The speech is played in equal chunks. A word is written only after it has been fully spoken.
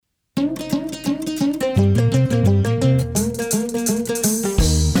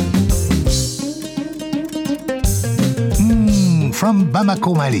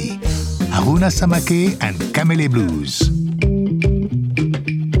Paco Mali, Aruna Samake and Kamele Blues.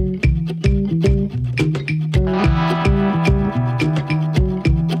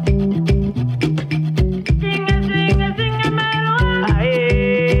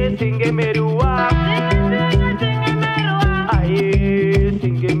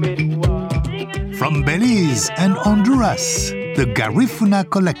 From Belize and Honduras, the Garifuna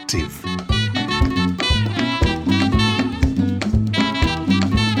Collective.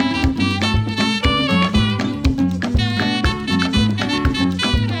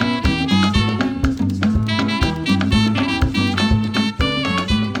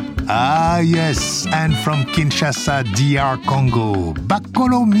 Ah yes, and from Kinshasa, DR Congo,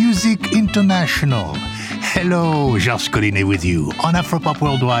 Bakolo Music International. Hello, Georges Collinet with you on Afropop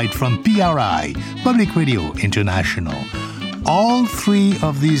Worldwide from PRI, Public Radio International. All three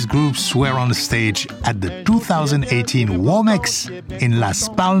of these groups were on stage at the 2018 Womex in Las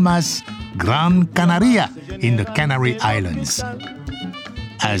Palmas, Gran Canaria, in the Canary Islands.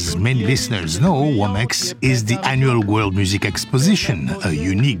 As many listeners know, Womex is the annual World Music Exposition, a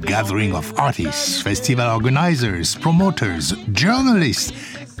unique gathering of artists, festival organizers, promoters, journalists,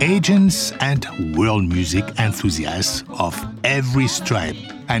 agents, and world music enthusiasts of every stripe.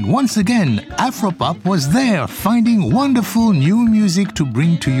 And once again, Afropop was there, finding wonderful new music to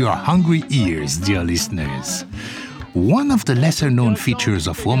bring to your hungry ears, dear listeners. One of the lesser-known features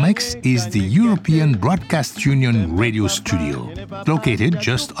of Womex is the European Broadcast Union radio studio, located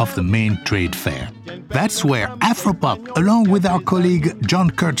just off the main trade fair. That's where Afropop, along with our colleague John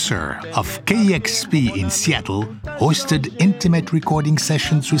Kurtzer of KEXP in Seattle, hosted intimate recording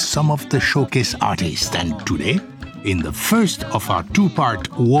sessions with some of the showcase artists. And today, in the first of our two-part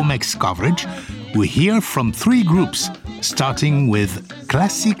Womex coverage, we hear from three groups, starting with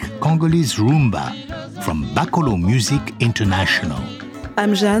classic Congolese rumba from Bakolo Music International.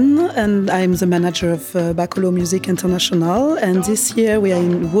 I'm Jeanne, and I'm the manager of Bakolo Music International. And this year we are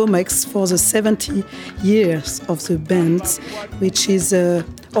in Womex for the 70 years of the band, which is the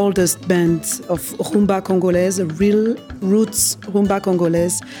oldest band of rumba Congolaise, a real roots rumba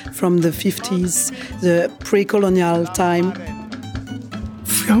Congolaise from the 50s, the pre-colonial time.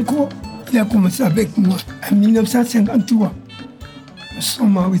 Franco, il a commencé avec moi en 1953. Nous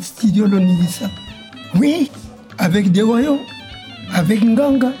sommes au studio Lonigisa. Oui, avec des royaumes, avec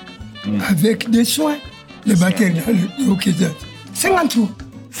Nganga, avec des soins, les batteries, le 53.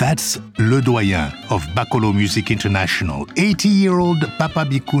 That's Le Doyen of Bakolo Music International, 80-year-old Papa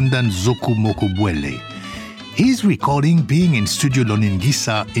Bikunda Nzoku Mokobwele. He's recording being in Studio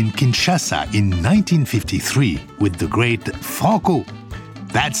Loningisa in Kinshasa in 1953 with the great Franco.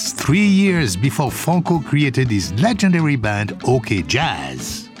 That's 3 years before Franco created his legendary band OK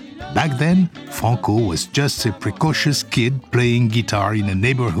Jazz. Back then, Franco was just a precocious kid playing guitar in a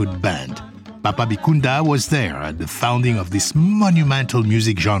neighborhood band. Papa Bikunda was there at the founding of this monumental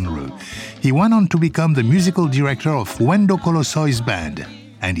music genre. He went on to become the musical director of Wendo Kolosoi's band,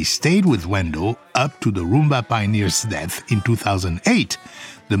 and he stayed with Wendo up to the Rumba pioneer's death in 2008.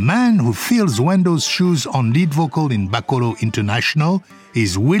 The man who fills Wendo's shoes on lead vocal in Bakolo International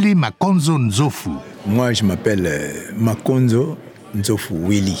is Willy Makonzo Nzofu. Moi, je m'appelle Makonzo Nzofu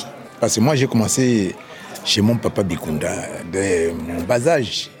Willy. Parce que moi, j'ai commencé chez mon papa Bikunda, de mon bas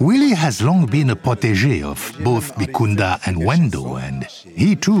âge. Willy has long been a protégé of both Bikunda and Wendo, and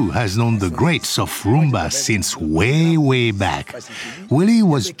he too has known the greats of rumba since way, way back. Willy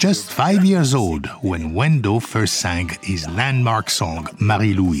was just 5 years old when Wendo first sang his landmark song,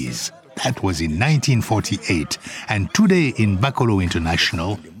 Marie-Louise. That was in 1948, and today in Bakolo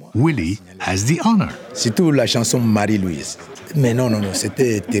International, Willy has the honor. Surtout la chanson Marie-Louise. Mais non,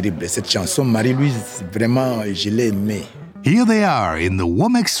 c'était terrible. Cette chanson Marie-Louise, vraiment, je l'ai aimée. Here they are in the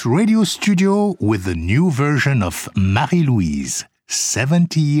Womex radio studio with the new version of Marie-Louise,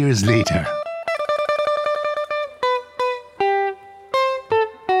 70 years later.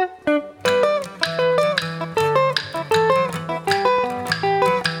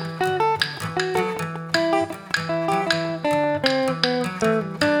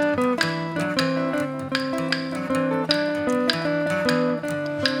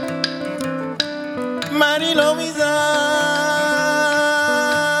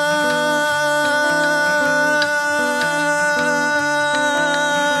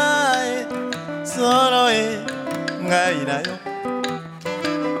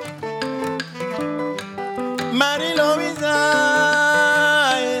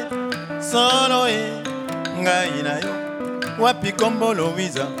 Wapi kombo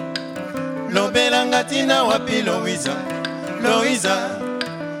Louisa, lobelanga tina wapi Louisa, Louisa,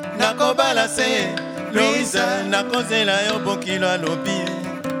 nakobala se, Louise, nakozela yo bokilo alobi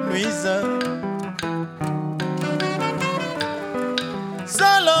Louise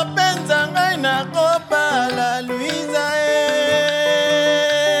solo penza ngai nakobala Louise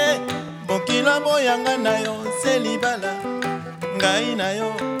bokilo boyanga na yo se libala ngai na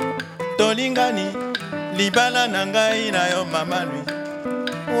yo tolingani libala na ngai na yo mama lui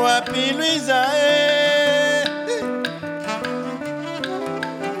wapi Louise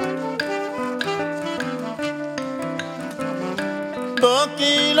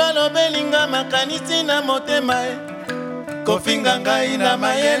bokilo lobelinga makanisi na motema kofinga ngai na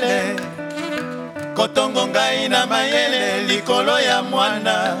mayele kotongo ngai na mayele likolo ya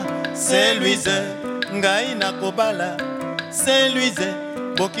mwana se Louise ngai nakobala se Louise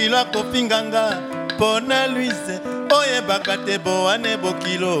bokilo akofinga nga pona Louise oyebaka te bowane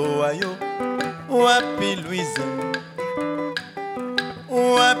bokilo wayo wapi Louise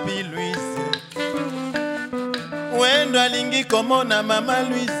wapi Louise wendo alingi komona mama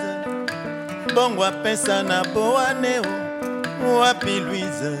Louise bongo apesa na bowane wapi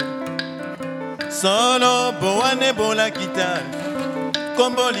Louise solo bowane bolakita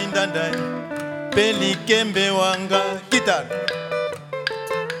kombo lindanda pelikembe wanga kita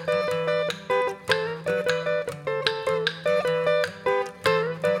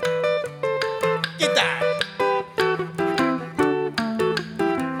kita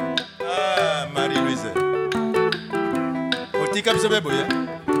Marie Louise otika biso bebo ya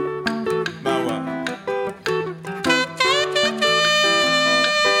mawa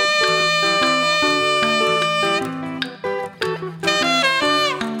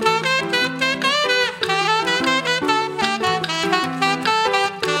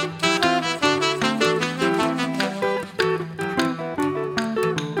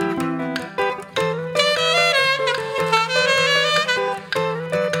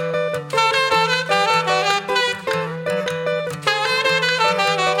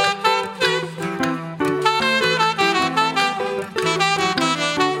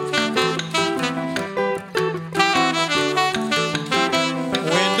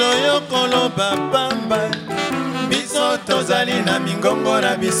bapamba biso tozali na mingongo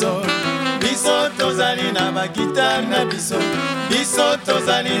na biso biso tozali na bagitare na biso biso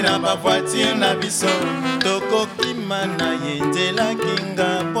tozali na bavoiture na biso tokokima na ye nzela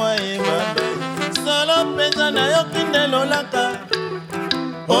kinga po yebaba solo mpenza na yo kindelolaka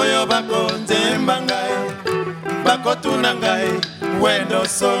oyo bakonzemba ngai bakotuna ngai wendo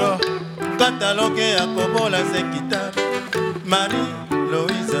solo kataloge ya kobola se gitare Marie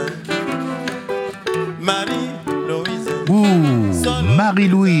Louise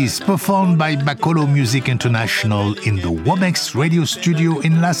Marie-Louise, performed by Bakolo Music International in the Womex radio studio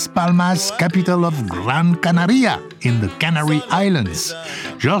in Las Palmas, capital of Gran Canaria, in the Canary Islands.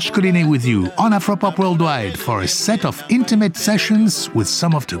 Georges Collinet with you on Afropop Worldwide for a set of intimate sessions with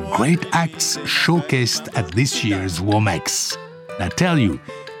some of the great acts showcased at this year's Womex. I tell you,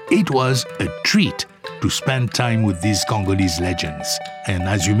 it was a treat to spend time with these Congolese legends. And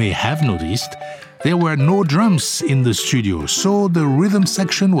as you may have noticed, there were no drums in the studio, so the rhythm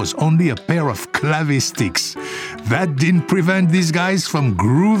section was only a pair of clave sticks. That didn't prevent these guys from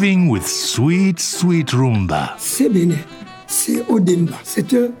grooving with sweet, sweet rumba. C'est Bénin, c'est Odemba, c'est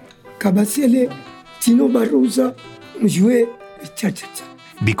Kabasele, Tino Barosa, jouait cha-cha-cha.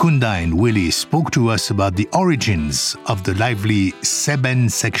 Bikunda and Willie spoke to us about the origins of the lively Seben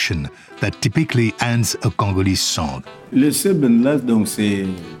section that typically ends a Congolese song. Le Seben là, donc c'est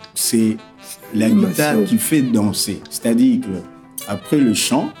la guitare qui fait danser. C'est-à-dire qu'après le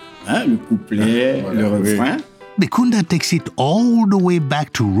chant, le couplet, le refrain. Bikunda takes it all the way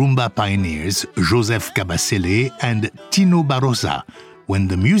back to rumba pioneers Joseph Kabasele and Tino Barosa, when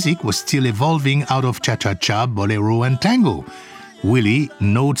the music was still evolving out of cha-cha-cha, bolero and tango. Willie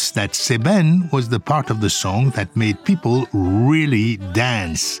notes that Seben was the part of the song that made people really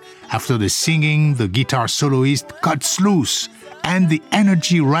dance. After the singing, the guitar soloist cuts loose and the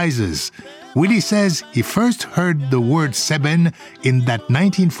energy rises. Willie says he first heard the word Seben in that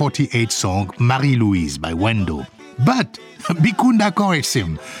 1948 song Marie-Louise by Wendo. But Bikunda corrects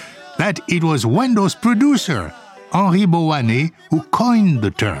him that it was Wendo's producer, Henri Bowane, who coined the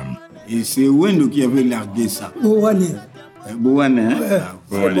term. Et c'est Wendo qui avait largué ça. Bowane.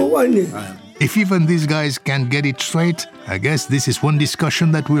 If even these guys can't get it straight, I guess this is one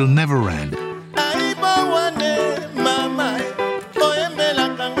discussion that will never end.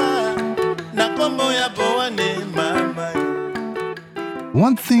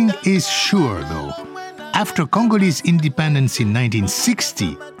 One thing is sure, though. after Congolese independence in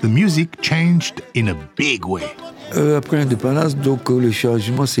 1960, the music changed in a big way. Après l'indépendance, donc le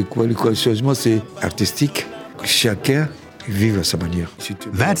changement, c'est quoi? Le changement, c'est artistique. Chacun vive à sa manière.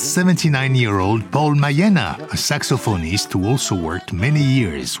 That's 79-year-old Paul Mayena, a saxophonist who also worked many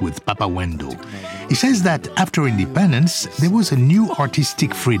years with Papa Wendo. He says that after independence, there was a new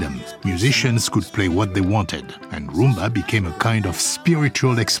artistic freedom. Musicians could play what they wanted, and rumba became a kind of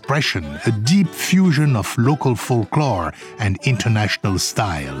spiritual expression, a deep fusion of local folklore and international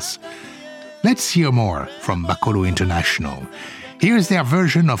styles. Let's hear more from Bakolo International. Here's their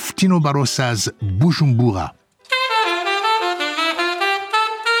version of Tino Barrosa's Bujumbura.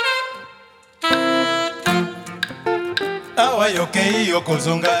 Awa yokei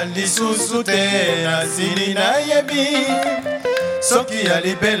yokozonga lisusu te asili na yebi soki ya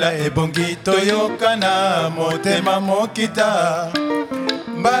libela ebongi toyoka na motema mokita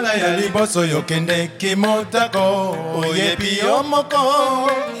mbala ya liboso yokendeki motako oyebi yo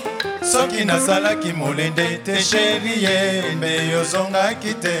moko soki nasalaki molende te sheri ye mbe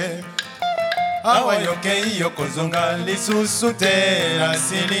yozongaki te awa yokei yokozonga lisusu te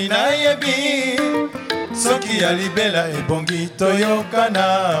asili na yebi soki ya libela ebongi toyoka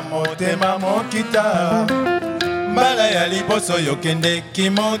na motema mokita mbala ya liboso yokendeki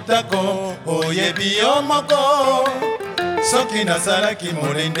motako oyebi yo moko soki nasalaki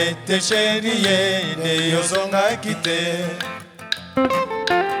molende te sheri ye nde yozongaki te.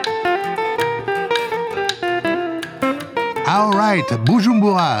 All right,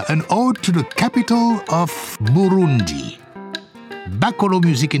 Bujumbura, an ode to the capital of Burundi. Bakolo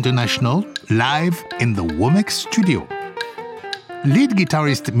Music International, live in the Womex studio. Lead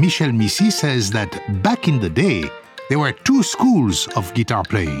guitarist Michel Missy says that back in the day, there were two schools of guitar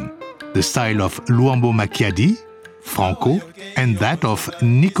playing, the style of Luambo Makiadi, Franco, and that of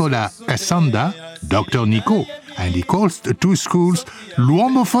Nicolas Kassanda, Dr. Nico. And he calls the two schools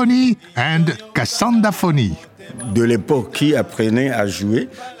Luambophonie and Kassandaphonie. De l'époque, qui apprenait à jouer,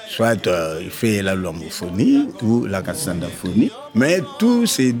 soit il fait la luambophonie ou la kassandaphonie. Mais tous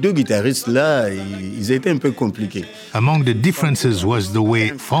ces deux guitaristes-là, ils étaient un peu compliqués. Among the differences was the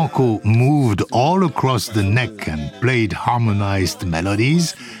way Franco moved all across the neck and played harmonized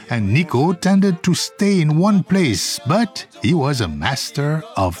melodies, and Nico tended to stay in one place, but he was a master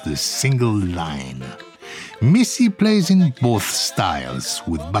of the single line. Missy plays in both styles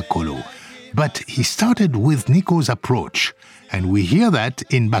with Bakolo, but he started with Nico's approach, and we hear that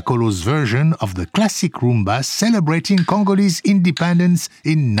in Bakolo's version of the classic rumba celebrating Congolese independence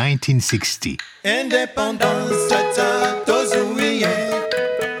in 1960. Indépendance, tata, tozuiye.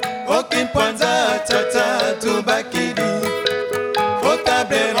 Okimpanza, tata, tubakidi.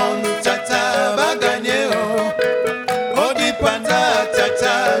 Otableron, tata, baganyeo. Odipanza,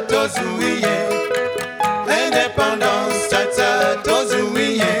 tata, tozuiye. Indépendance, tata,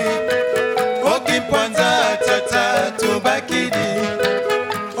 tozuiye. Okimpanza, tata, tubakidi.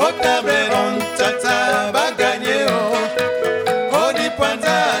 Otableron, tata, baganyeo.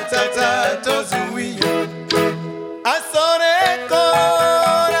 Odipanza, tata, tozuiye. Asoreko,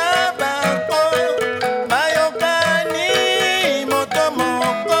 rabako, mayokani,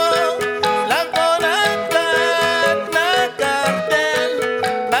 motomoko, lakonaka, na cartel,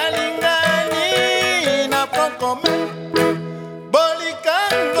 balingani, na pokome,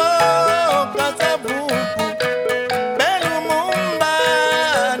 bolikango, kasabuku, belumumba,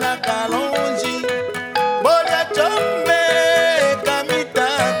 na kalonji, boliachombe,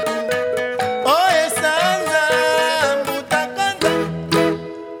 kamitaku, oesanza, mutakanda.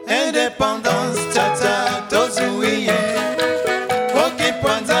 Indépendance, tata, tozuiye.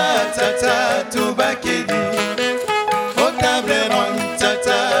 Okipwanza, tata, tubakidi. Otableron,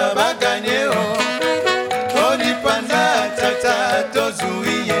 tata, baganyeo. Odipanza, tata,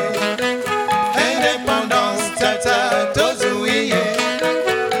 tozuiye. Indépendance, tata, tozuiye.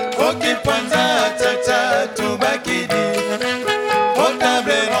 Okipwanza, tata, tubakidi.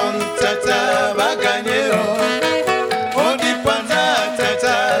 Otableron, tata, baganyeo. Odipanza,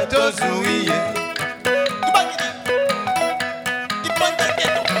 tata, tozuiye. Tubakidi. Ipanza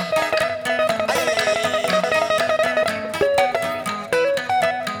keto.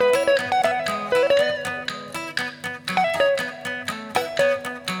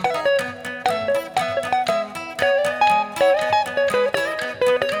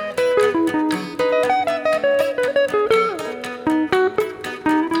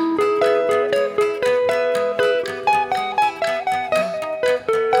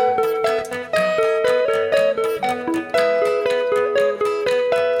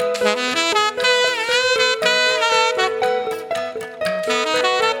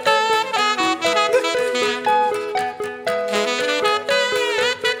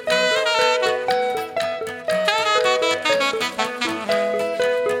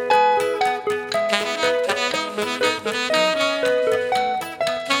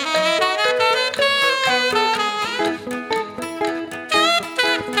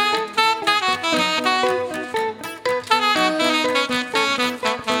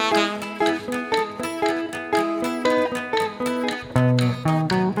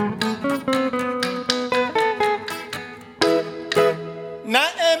 na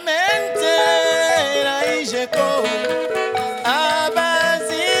emente na ijeko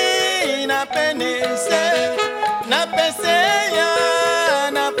abazi na penese na peseya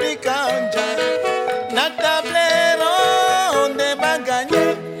na pikanja na tablero de baganye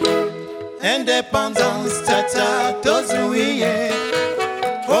indépendance tata tozuiye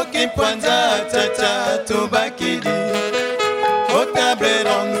okipwanza tata tobakidi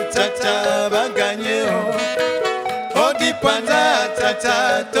otableron tata baganye okipwanza tata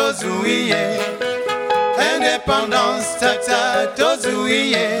tozuiye indépendance tata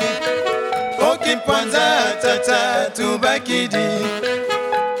tozuiye okipwanza tata tobakidi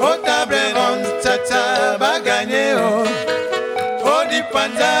otableron tata baganye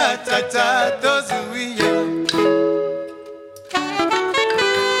okipwanza tata tozuiye.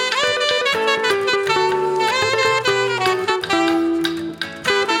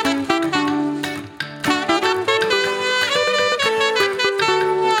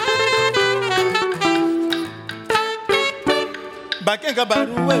 Bakenga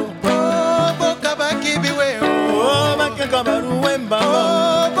baruwe boka bakibiwe bakenga baruwe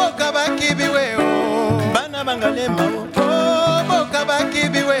mbao boka bakibiwe bana bangalema boka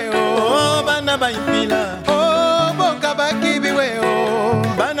bakibiwe bana baipila boka bakibiwe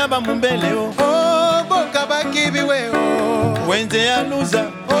bana bamumbele boka bakibiwe wenze ya luza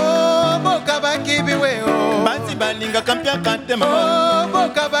boka bakibiwe bati balinga kampya katema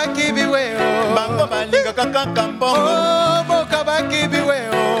boka bakibiwe bango balinga kakaka mbongo boka bakibiwe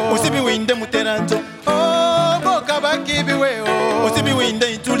usibi winde muteranzo boka bakibiwe usibi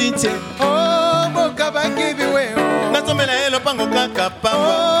winde itulinte boka bakibiwe nasomela elo pango kaka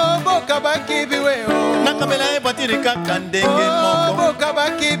pamba boka bakibiwe nakamela e batiri kaka ndenge moko boka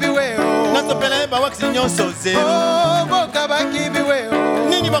bakibiwe nasopela e bawaksi nyonso zero boka bakibiwe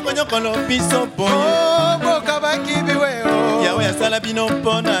nini bakonyokolo biso boye boka bakibiwe yawe asala bino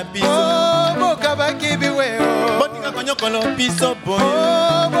mpona biso boka bakibiwe botinga konyokolo biso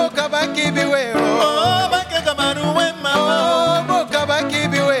boye boka bakibiwe bakeka baruwe mama boka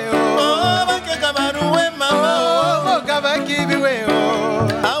bakibiwe bakeka baruwe mama boka bakibiwe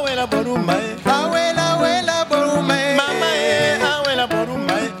awela boruma awela boruma mama awela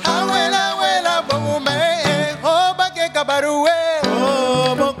boruma awela boruma bakeka baruwe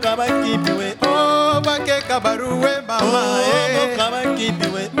boka bakibiwe bakeka baruwe mama boka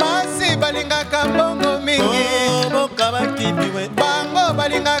bakibiwe masi balingaka bongo mingi boka bakibiwe bango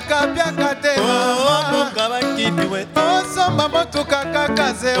balingaka byaka te boka bakibiwe osomba motuka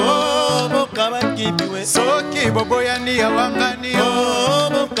kaka zero boka bakibiwe soki boboyani ya wangani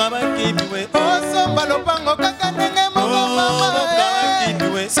boka bakibiwe osomba lopango kaka ndenge moko mama boka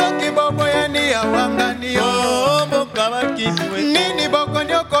bakibiwe soki boboyani ya wangani boka bakibiwe nini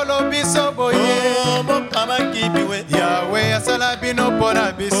bokonyokolo biso boye boka bakibiwe yawe asala bino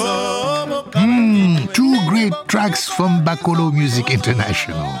pona biso. Two great tracks from Bakolo Music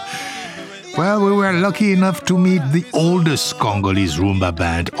International. Well, we were lucky enough to meet the oldest Congolese rumba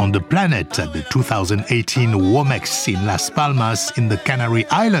band on the planet at the 2018 Womex in Las Palmas in the Canary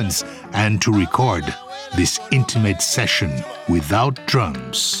Islands and to record this intimate session without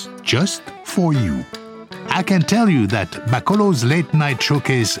drums, just for you. I can tell you that Bakolo's late night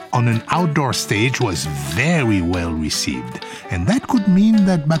showcase on an outdoor stage was very well received. And that could mean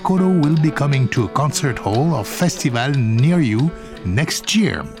that Bakolo will be coming to a concert hall or festival near you next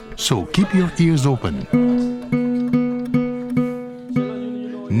year. So keep your ears open.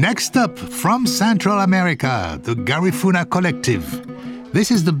 Next up, from Central America, the Garifuna Collective. This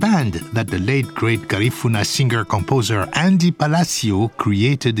is the band that the late great Garifuna singer-composer Andy Palacio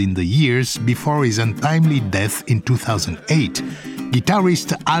created in the years before his untimely death in 2008.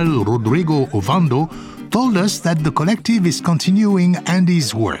 Guitarist Al Rodrigo Ovando told us that the collective is continuing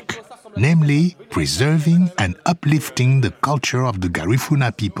Andy's work, namely preserving and uplifting the culture of the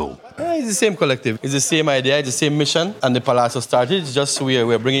Garifuna people. It's the same collective. It's the same idea, it's the same mission. And the Palacio started. It's just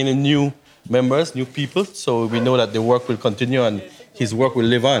we're bringing in new members, new people, so we know that the work will continue and his work will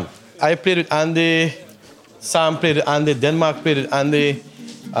live on. I played with Andy, Sam played with Andy, Denmark played with Andy,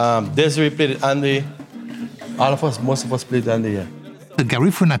 Desiree played with Andy. All of us, most of us played with Andy, yeah. The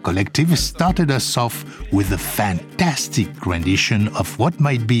Garifuna Collective started us off with a fantastic rendition of what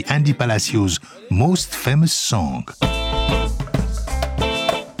might be Andy Palacio's most famous song.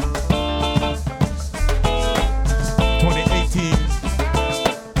 2018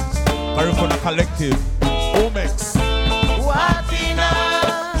 Garifuna Collective, Womex.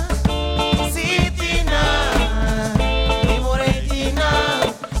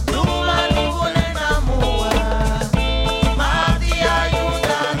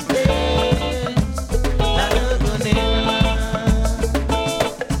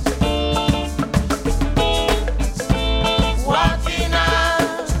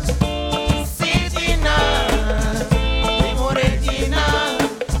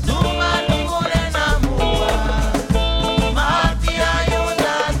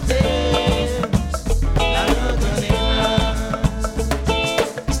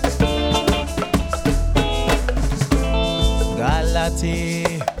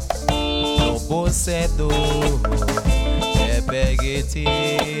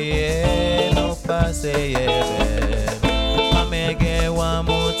 no pase mamege wa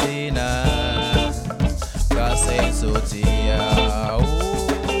mutina kase sotia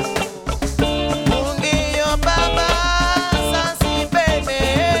ungiyo baba sasi bebe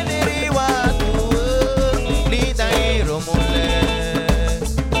niriwa tu lita iromule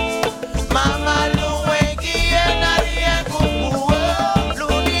mama luweki enarie kukuo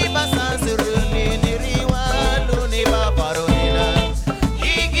luni basansi runi niriwa luni babaronina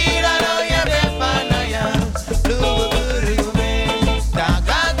igira no yebe panaya lugurugume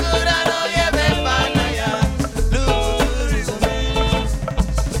takakura no yebe panaya lugurugume.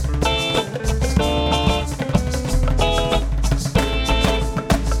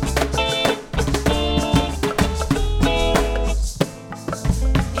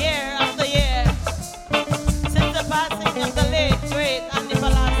 Year after year, since the passing of the late great Andy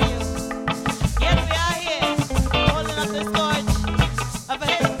Palacios, yet we are here, holding up this torch of a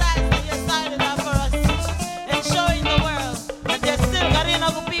hidden tax that you started up for us, and showing the world that there's still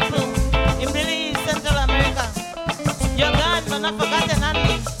Garinagu people in Belize, Central America. You're gone, but not forgotten,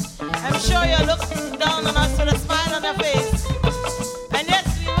 Andy. I'm sure you're looking down on us with a smile on your face. And yes,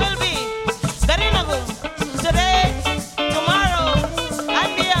 we will be Garinagu today, tomorrow,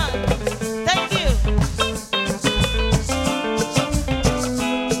 and beyond. Thank you.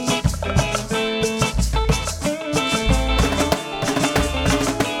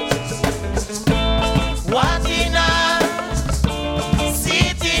 Watina,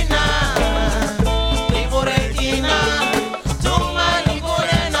 sitina, limuretina, tuma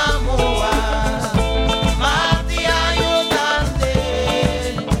likurena mua, mati ayudante,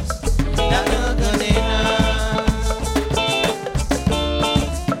 danaganena.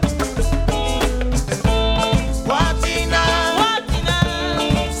 Watina,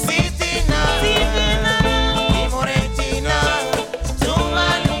 sitina, limuretina, tuma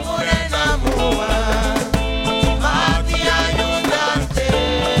likurena mua. Mati ayudante,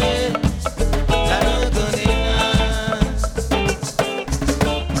 danaganena.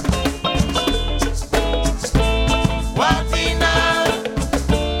 Watina,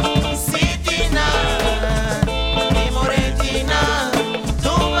 sitina, limoretina,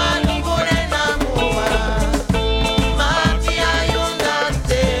 tuma likurena mua. Mati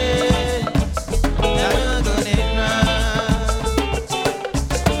ayudante, danaganena.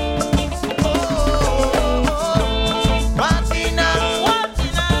 Watina,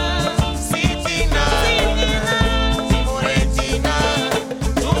 sitina, limoretina,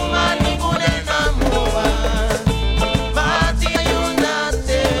 tuma likurena mua. Mati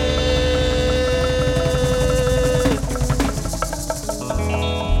ayudante.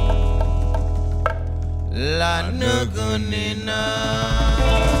 La naganena.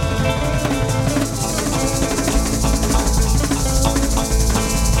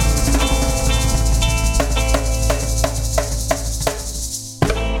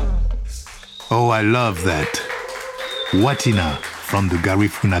 Oh, I love that. Watina from the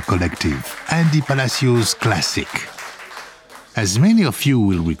Garifuna Collective, Andy Palacios classic. As many of you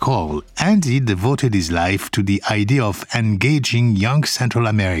will recall, Andy devoted his life to the idea of engaging young Central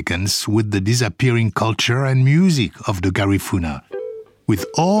Americans with the disappearing culture and music of the Garifuna. With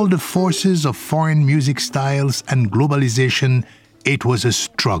all the forces of foreign music styles and globalization, it was a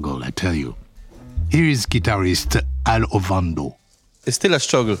struggle, I tell you. Here is guitarist Al Ovando. It's still a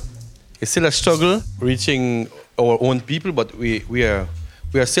struggle. It's still a struggle reaching our own people, but we are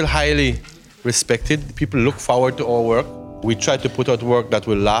still highly respected. People look forward to our work. We try to put out work that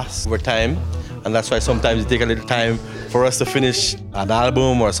will last over time, and that's why sometimes it takes a little time for us to finish an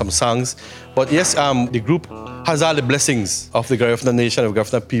album or some songs. But yes, the group has all the blessings of the Garifuna nation, of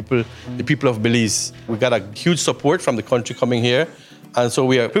Garifuna people, the people of Belize. We got a huge support from the country coming here, and so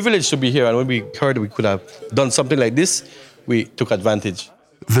we are privileged to be here. And when we heard we could have done something like this, we took advantage.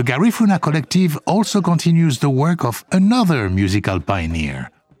 The Garifuna Collective also continues the work of another musical pioneer,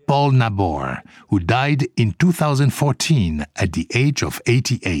 Paul Nabor, who died in 2014 at the age of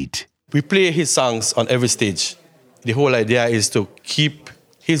 88. We play his songs on every stage. The whole idea is to keep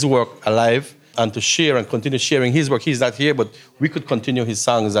his work alive and to share and continue sharing his work. He's not here, but we could continue his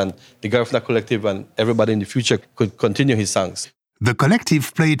songs, and the Garifuna Collective and everybody in the future could continue his songs. The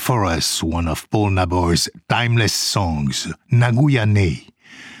collective played for us one of Paul Nabor's timeless songs, Naguya Nei.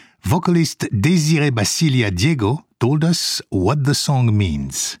 Vocalist Desiree Basilia Diego told us what the song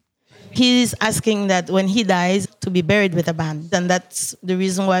means. He's asking that when he dies to be buried with a band. And that's the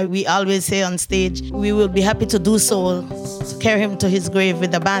reason why we always say on stage, we will be happy to do so, to carry him to his grave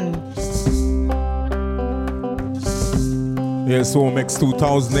with a band. Yes, Womex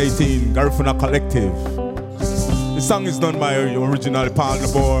 2018, Garifuna Collective. The song is done by original Paul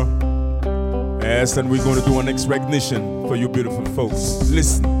Nabor. Yes, and we're going to do an next recognition for you beautiful folks.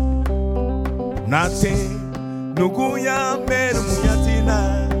 Listen. Nate nuguya meru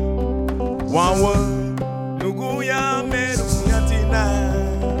muyatina. Wawa nuguya meru muyatina.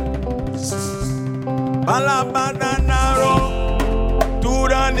 Balabana naro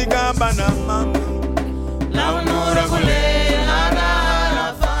tura nigabana mama. Launura kule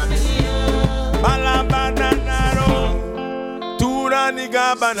ara familia. Balabana naro tura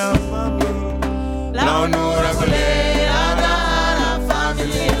nigabana mama. Launura kule ara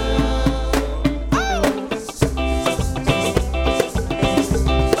familia.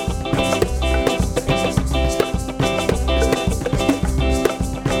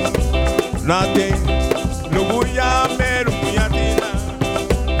 Nate nuguya meru muyatina.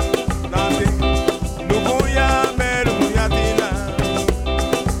 Nate nuguya meru muyatina.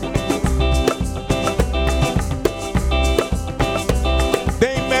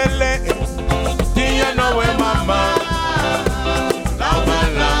 They mele tia no we mama. La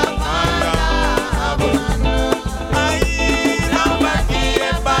bala bala abona. Ay la baki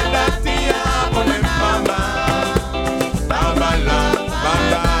e bala tia abona mama. La bala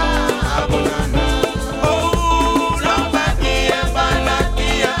bala.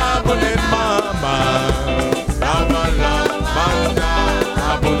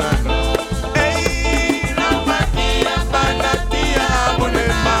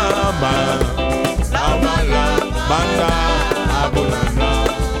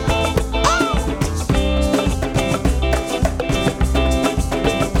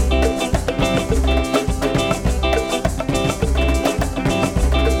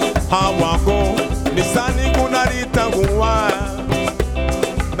 Hawako, nisani kunarita guwa.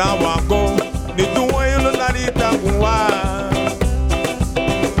 Nawako, nituwe yulo narita guwa.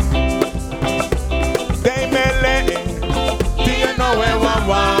 Deimele, tiye no we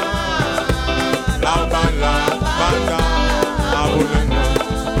wawa. La bala, bala, abunena.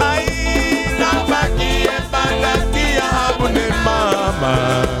 Ay, la baki e bala tia abune mama.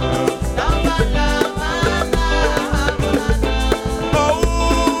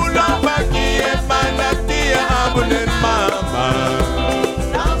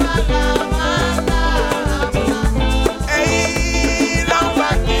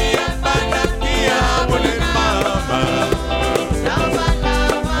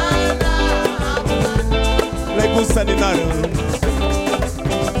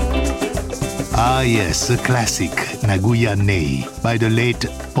 Ah yes, a classic, Naguya Nei, by the late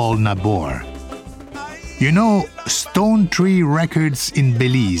Paul Nabor. You know, Stone Tree Records in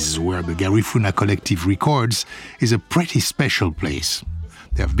Belize, where the Garifuna Collective records, is a pretty special place.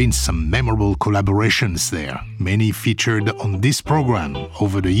 There have been some memorable collaborations there, many featured on this program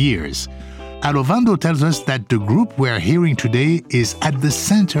over the years. Alovando tells us that the group we're hearing today is at the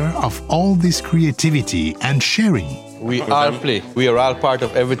center of all this creativity and sharing. We all play. We are all part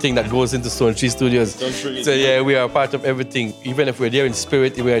of everything that goes into Stone Tree Studios. So yeah, we are part of everything. Even if we're there in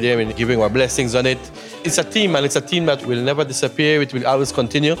spirit, we are there in giving our blessings on it. It's a team, and it's a team that will never disappear. It will always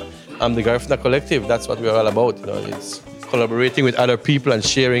continue. The Garifuna Collective, that's what we're all about. You know, it's collaborating with other people and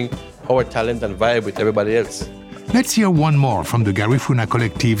sharing our talent and vibe with everybody else. Let's hear one more from the Garifuna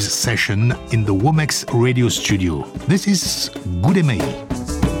Collective's session in the Womex radio studio. This is Gudemei.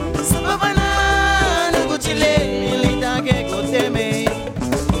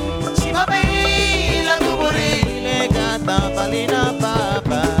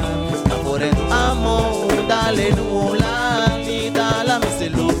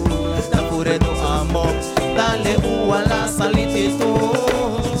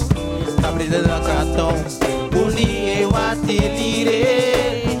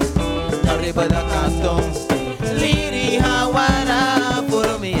 Liri hawara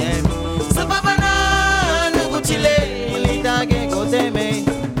for me. Sababana nuguchile litage godeme.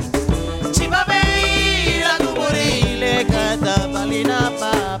 Chibabe la kuburile kata balina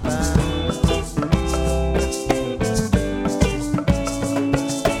papa.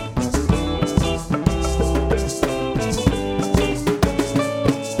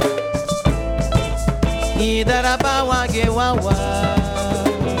 Idaraba wage wawa.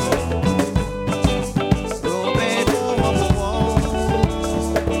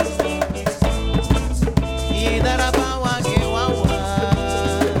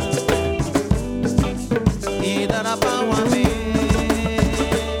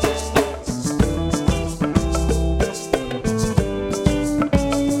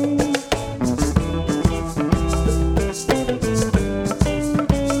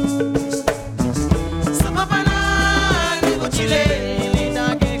 Chile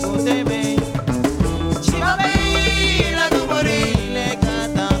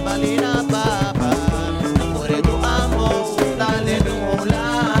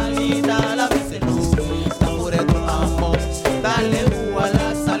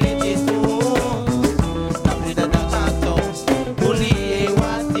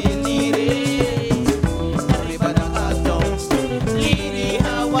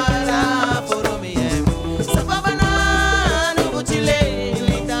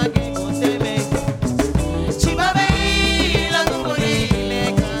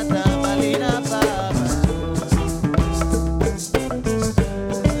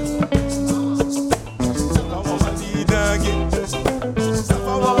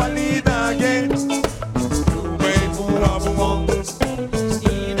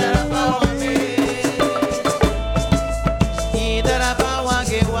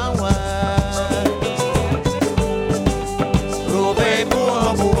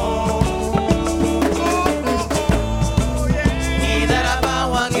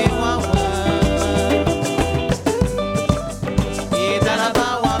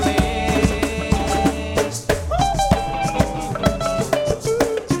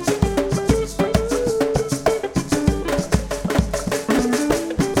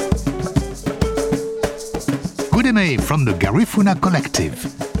Teme from the Garifuna Collective.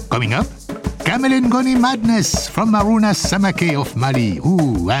 Coming up, Kamelen Ngoni Madness from Aruna Samake of Mali,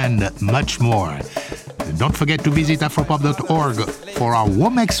 and much more. Don't forget to visit afropop.org for our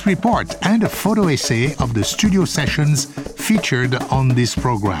Womex report and a photo essay of the studio sessions featured on this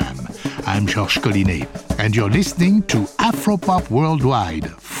program. I'm Georges Collinet, and you're listening to Afropop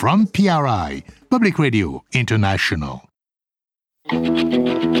Worldwide from PRI, Public Radio International.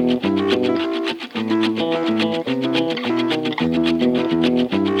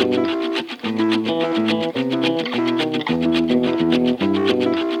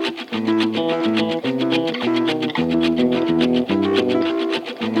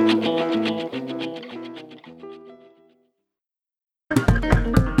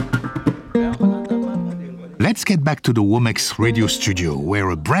 Let's get back to the Womex radio studio, where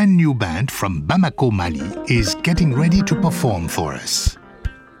a brand new band from Bamako, Mali, is getting ready to perform for us.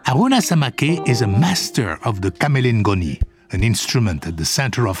 Aruna Samake is a master of the Kamelen Ngoni, an instrument at the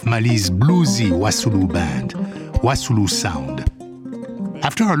center of Mali's bluesy Wassoulou band, Wassoulou Sound.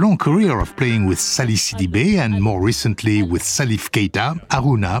 After a long career of playing with Sali Sidibé and more recently with Salif Keita,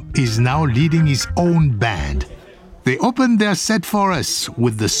 Aruna is now leading his own band. They opened their set for us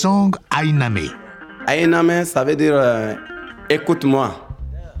with the song Ainame. Ainame, ça veut dire écoute-moi.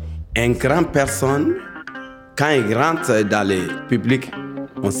 Une grande personne, quand il rentre dans le public,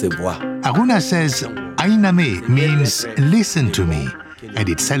 on se voit. Aruna says Ainame means listen to me, and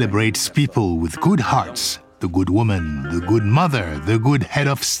it celebrates people with good hearts, the good woman, the good mother, the good head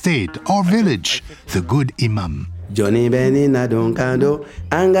of state or village, the good imam. Johnny Benny na donkando,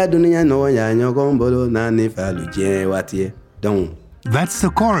 anga dunia no ya nyogombolo na nifalu je watie don. That's the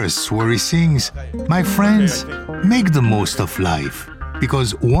chorus where he sings, "My friends, make the most of life,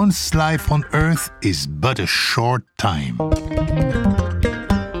 because one's life on earth is but a short time."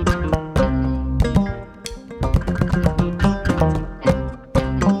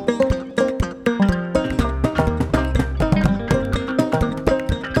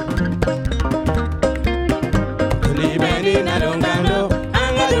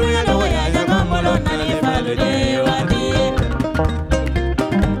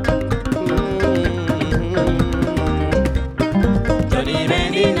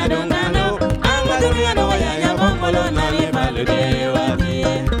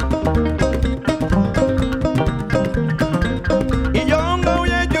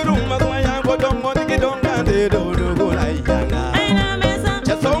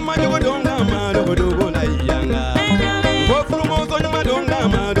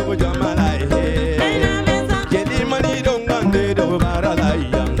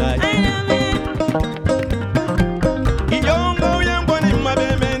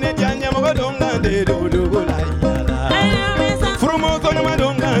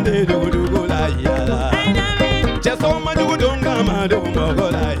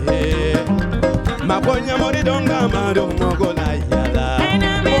 Magonya mori donga mado mogola yala.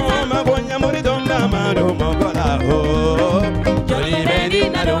 Magonya mori donga mado mogola ho. Joli beni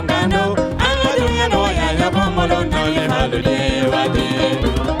na dongando, angadunya no ya ya bomolo no le malude wadi.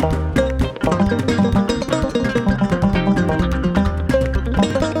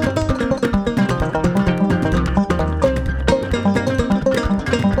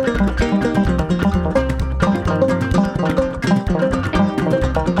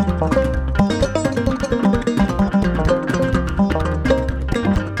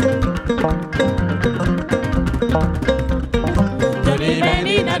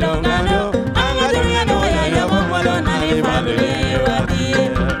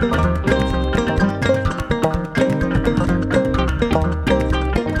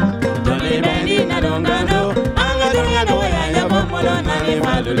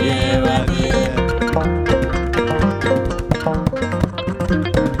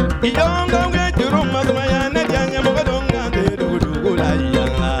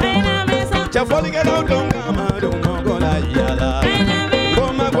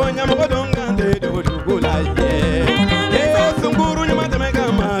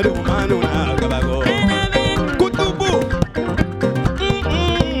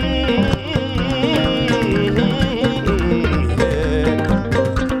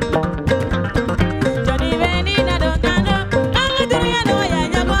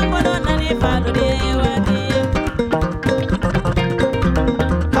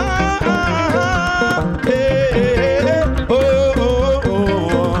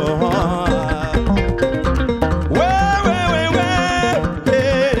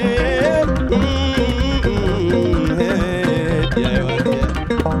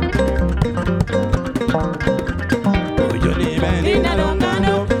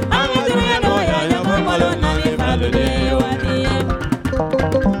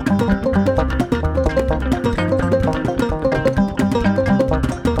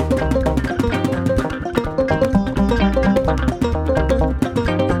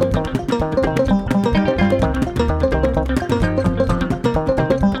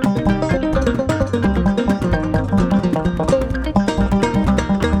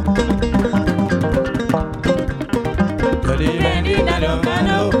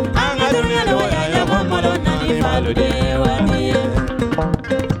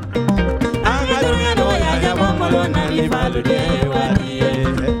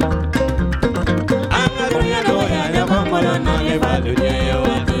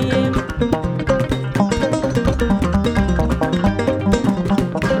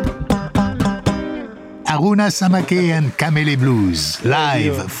 Haruna Samake and Kamele Blues,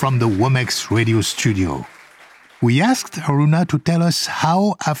 live from the Womex radio studio. We asked Haruna to tell us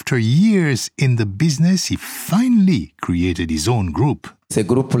how, after years in the business, he finally created his own group. Ce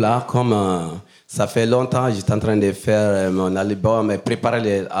groupe-là, comme ça fait longtemps, j'étais en train de faire mon album,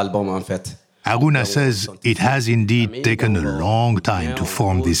 préparer l'album en fait. Haruna says it has indeed taken a long time to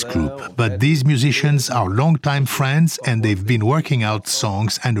form this group, but these musicians are longtime friends and they've been working out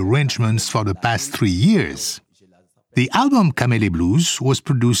songs and arrangements for the past 3 years. The album Kamele Blues was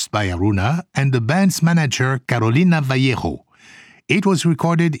produced by Haruna and the band's manager Carolina Vallejo. It was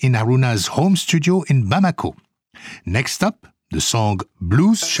recorded in Haruna's home studio in Bamako. Next up, the song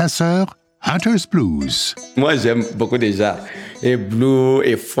Blues Chasseur, Hunter's Blues. Moi, j'aime beaucoup déjà. Et blues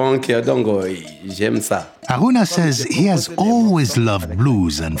et funk, donc j'aime ça. Haruna says he has always loved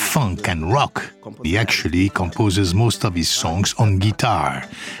blues and funk and rock. He actually composes most of his songs on guitar.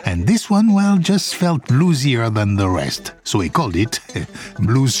 And this one, well, just felt bluesier than the rest. So he called it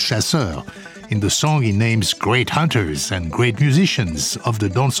Blues Chasseur. In the song, he names great hunters and great musicians of the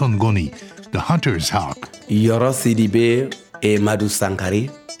Dansongoni, the hunter's harp. Yoro Sidibé et Madou Sankari.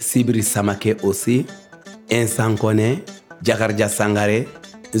 Sibri Samake aussi, Insankone, Djakarja Sangare,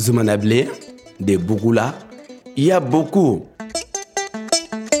 Zumanable, de Bougoula. Il y a beaucoup.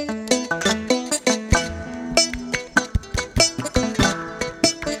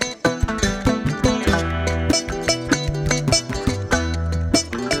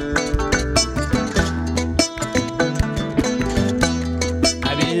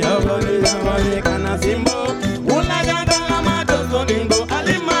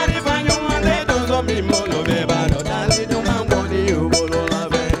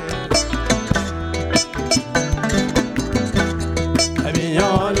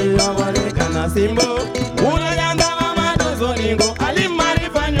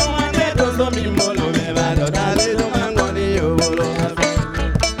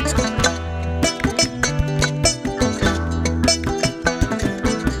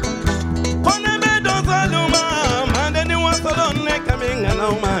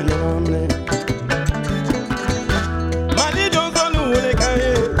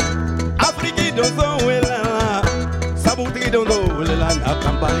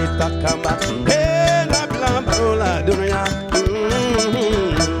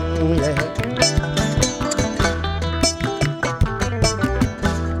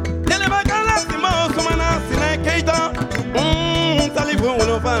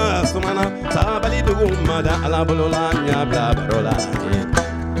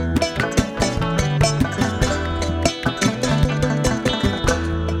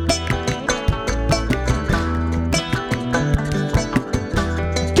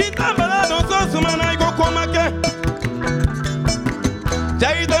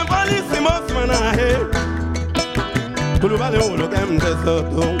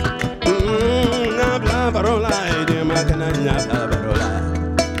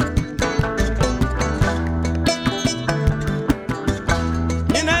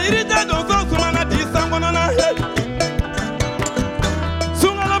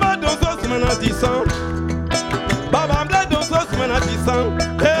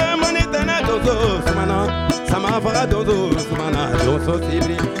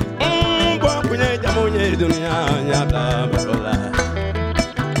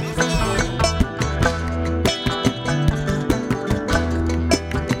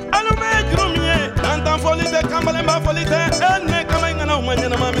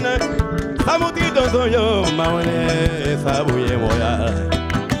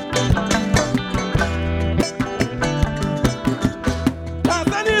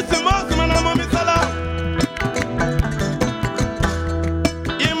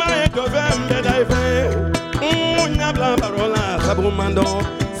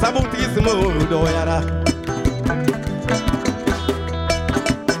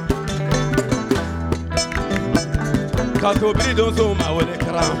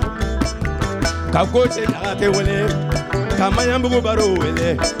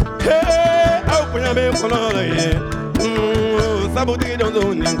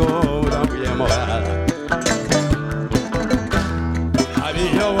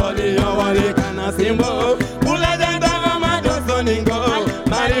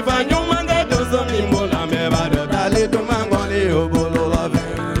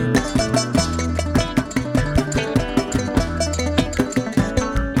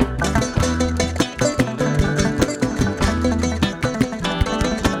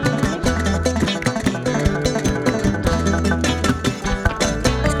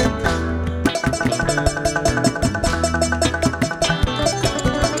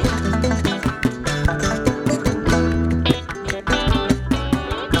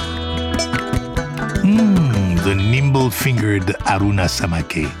 Haruna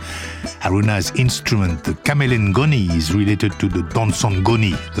Samake. Haruna's instrument, the kamelengoni, is related to the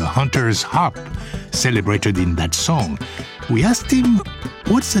donsongoni, the hunter's harp, celebrated in that song. We asked him,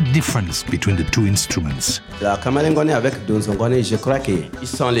 what's the difference between the two instruments? La kamelengoni avec donsongoni, je crois qu'ils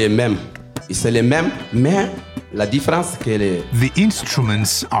sont les mêmes. Ils sont les mêmes, mais la différence que les... The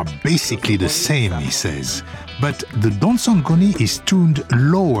instruments are basically the same, he says, but the donsongoni is tuned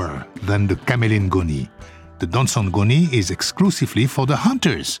lower than the kamelengoni. The donsongoni is exclusively for the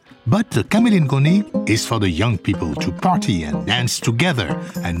hunters, but the kamelengoni is for the young people to party and dance together,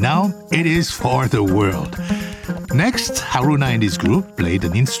 and now it is for the world. Next, Haruna and his group played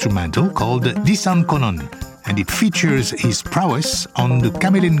an instrumental called Disan Konon, and it features his prowess on the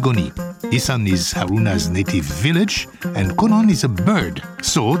kamelengoni. Disan is Haruna's native village, and Konon is a bird.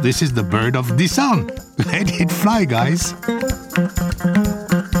 So this is the bird of Disan. Let it fly, guys.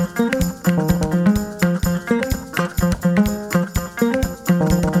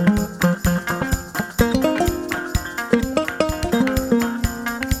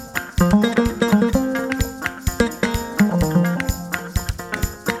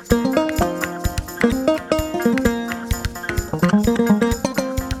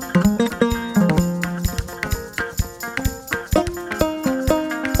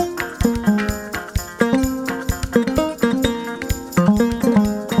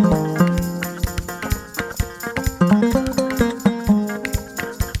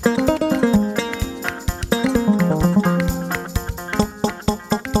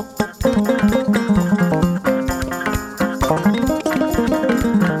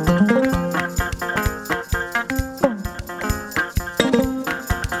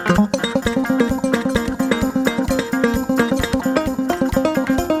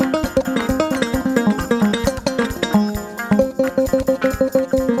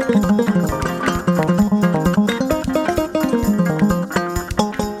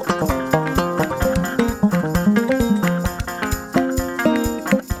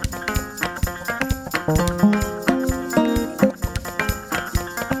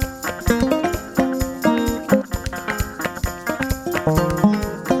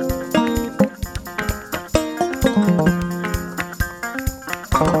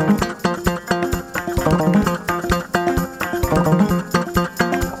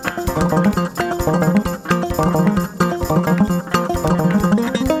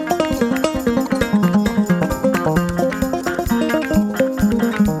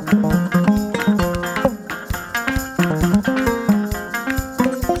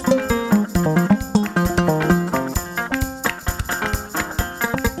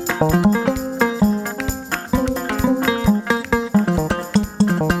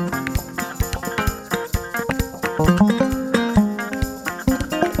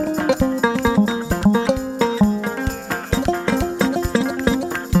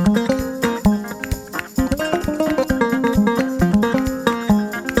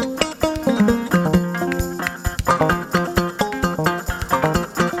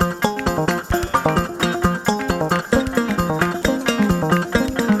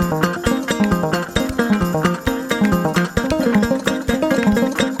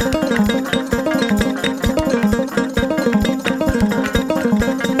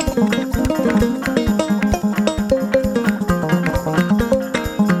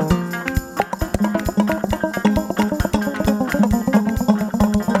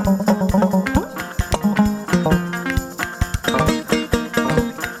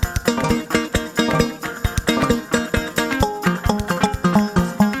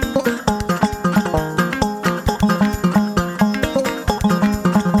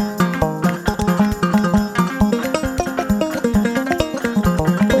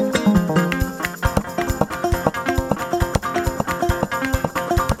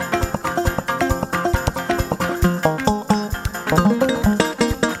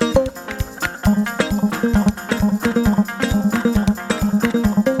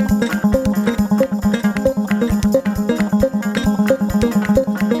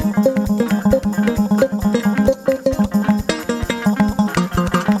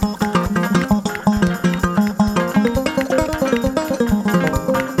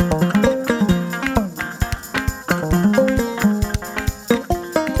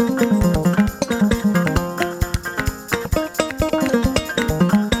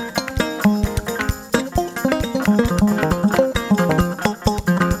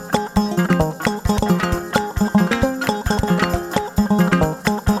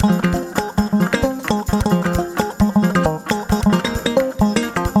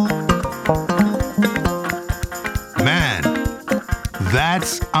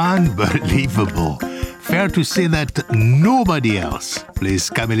 dare to say that nobody else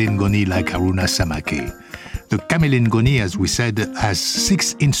plays Kamele Ngoni like Haruna Samake. The Kamele Ngoni, as we said, has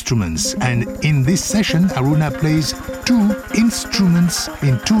 6 instruments, and in this session, Haruna plays 2 instruments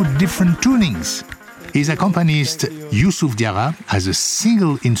in 2 different tunings. His accompanist, Youssouf Diarra, has a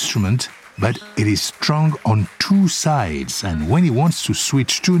single instrument, but it is strung on 2 sides, and when he wants to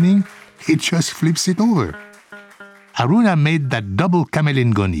switch tuning, he just flips it over. Haruna made that double Kamele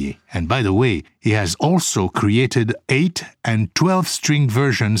Ngoni, and by the way, he has also created 8 and 12-string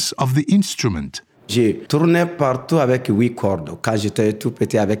versions of the instrument. J'ai tourné partout avec 8 cordes quand j'étais tout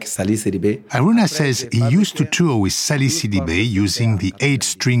petit avec Sali Sidibé. Haruna says he used to tour with Sali Sidibé using the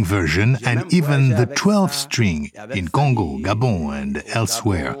 8-string version and even the 12-string in Congo, Gabon, and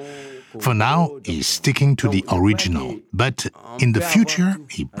elsewhere. For now, he's sticking to the original, but in the future,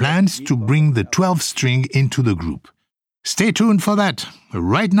 he plans to bring the 12-string into the group. Stay tuned for that.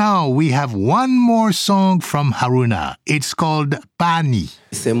 Right now, we have one more song from Haruna. It's called Pani.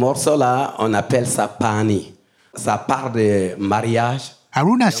 Ce morceau-là, on appelle ça Pani. Ça part de mariage.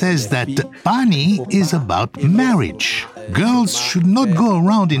 Haruna says that Pani is about marriage. Girls should not go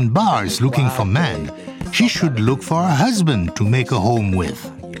around in bars looking for men. She should look for a husband to make a home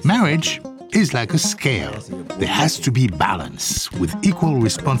with. Marriage is like a scale. There has to be balance, with equal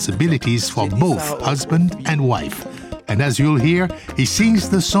responsibilities for both husband and wife. And as you'll hear, he sings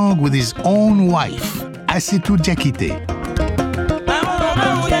the song with his own wife, Asetou Diakité.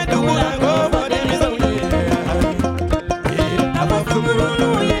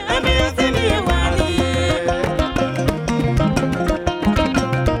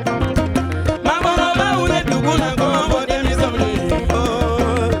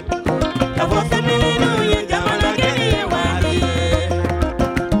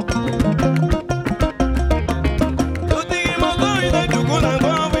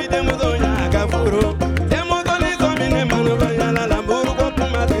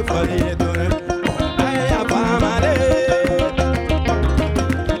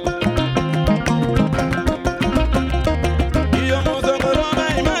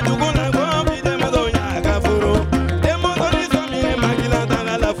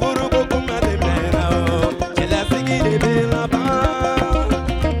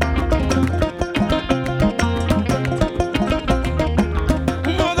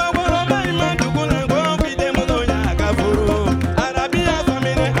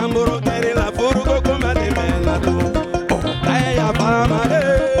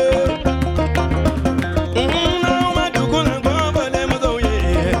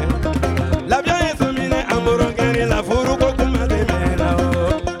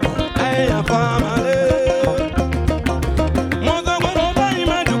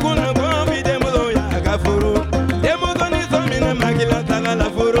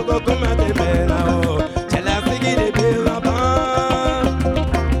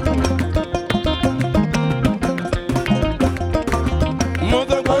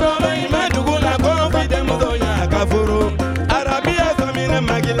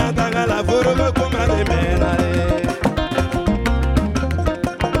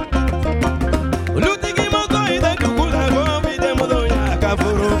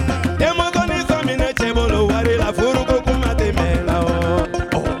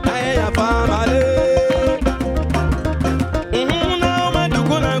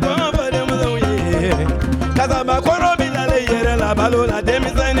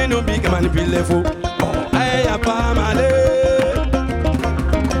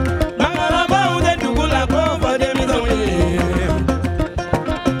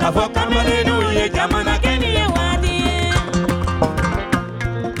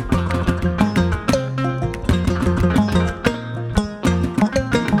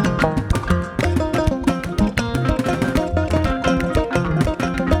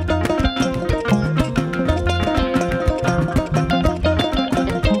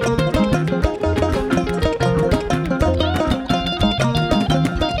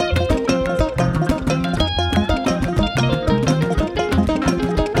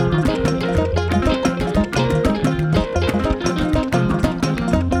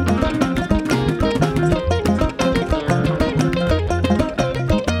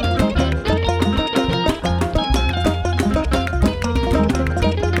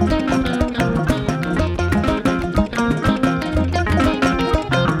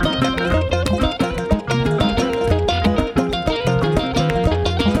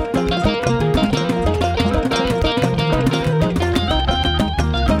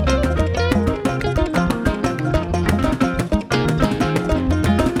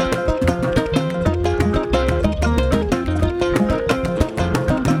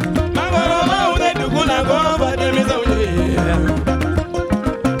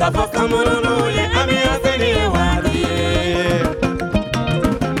 Kafoka mululu ye ami aseni wadi.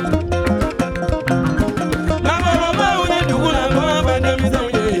 Mama mama une dugula mo banda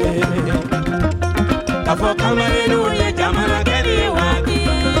mizonye. Kafoka mululu ye jamana kedi wadi.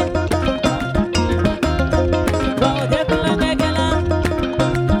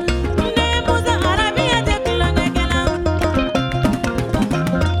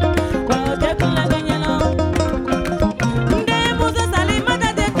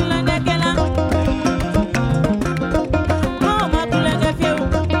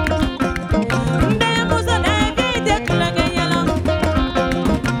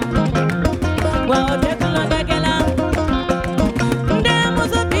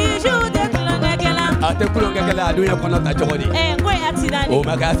 Adunya kono ta jogodi ngoy accident o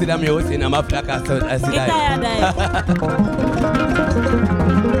maka accident mi o sina ma flaka accident itaya dai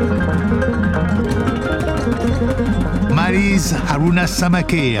Mary's Haruna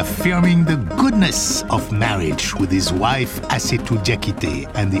Samake affirming the goodness of marriage with his wife Asetu Diakite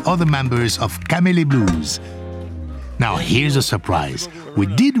and the other members of Kamele Blues. Now here's a surprise. We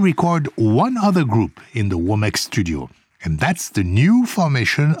did record one other group in the Womex studio, and that's the new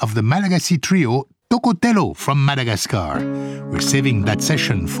formation of the Malagasy trio Tokotelo from Madagascar. We're saving that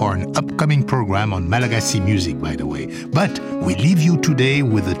session for an upcoming program on Malagasy music, by the way. But we leave you today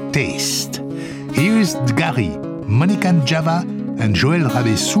with a taste. Here's Dgari, Monikan Java, and Joël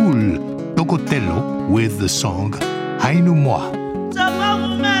Rabessoul, Tokotelo, with the song Hainu Moi.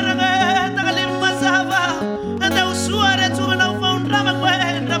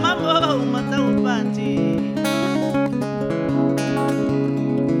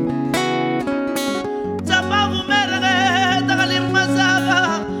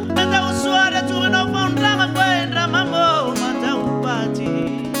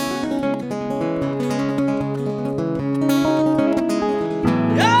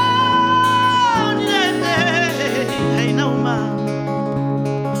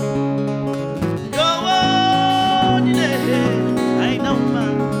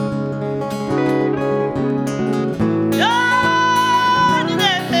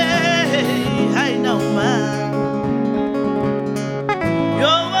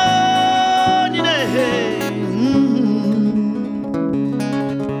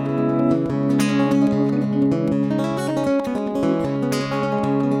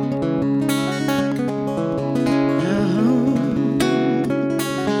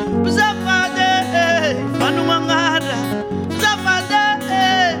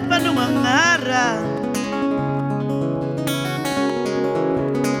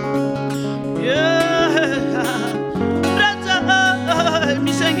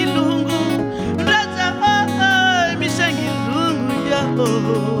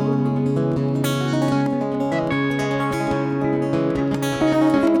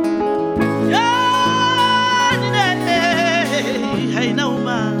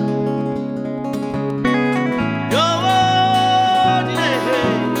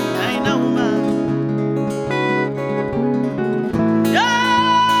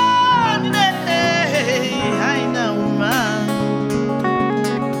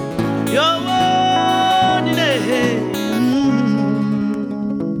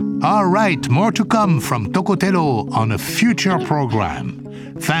 More to come from Tokotelo on a future program.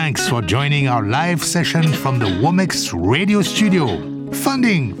 Thanks for joining our live session from the Womex Radio Studio.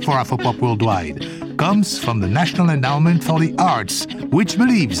 Funding for Afropop Worldwide comes from the National Endowment for the Arts, which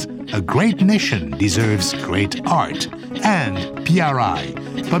believes a great nation deserves great art, and PRI,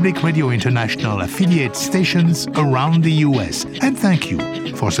 Public Radio International affiliate stations around the US. And thank you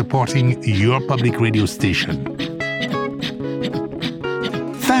for supporting your public radio station.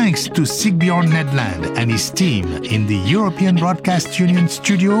 Thanks to Sigbjorn Nedland and his team in the European Broadcast Union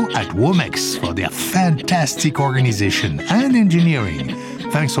studio at Womex for their fantastic organization and engineering.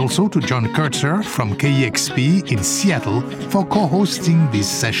 Thanks also to John Kurtzer from KEXP in Seattle for co-hosting these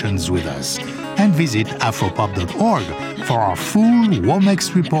sessions with us. And visit afropop.org for our full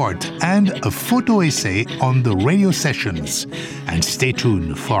Womex report and a photo essay on the radio sessions. And stay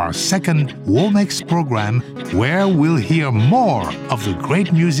tuned for our second Womex program, where we'll hear more of the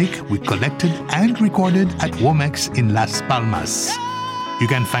great music we collected and recorded at Womex in Las Palmas. You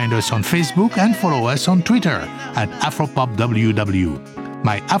can find us on Facebook and follow us on Twitter at AfropopWW.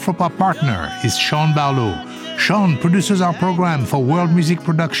 My Afropop partner is Sean Barlow. Sean produces our program for World Music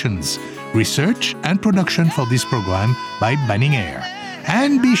Productions. Research and production for this program by Banning Air.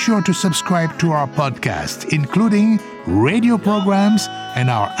 And be sure to subscribe to our podcast, including radio programs and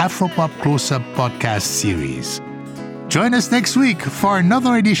our Afropop Close-Up podcast series. Join us next week for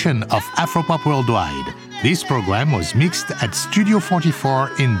another edition of Afropop Worldwide. This program was mixed at Studio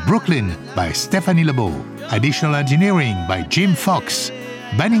 44 in Brooklyn by Stephanie Lebeau. Additional engineering by Jim Fox.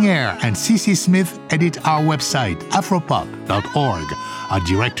 Banning Air and CC Smith edit our website, afropop.org. Our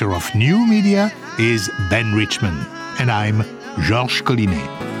director of new media is Ben Richmond. And I'm Georges Collinet.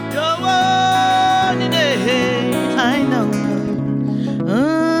 I know,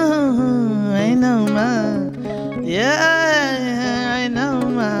 I know, yeah, I know,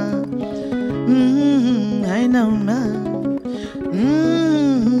 I know,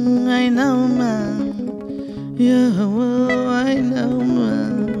 I know, yeah, I know,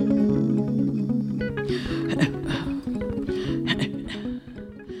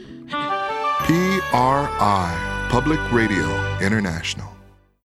 PRI, Public Radio International.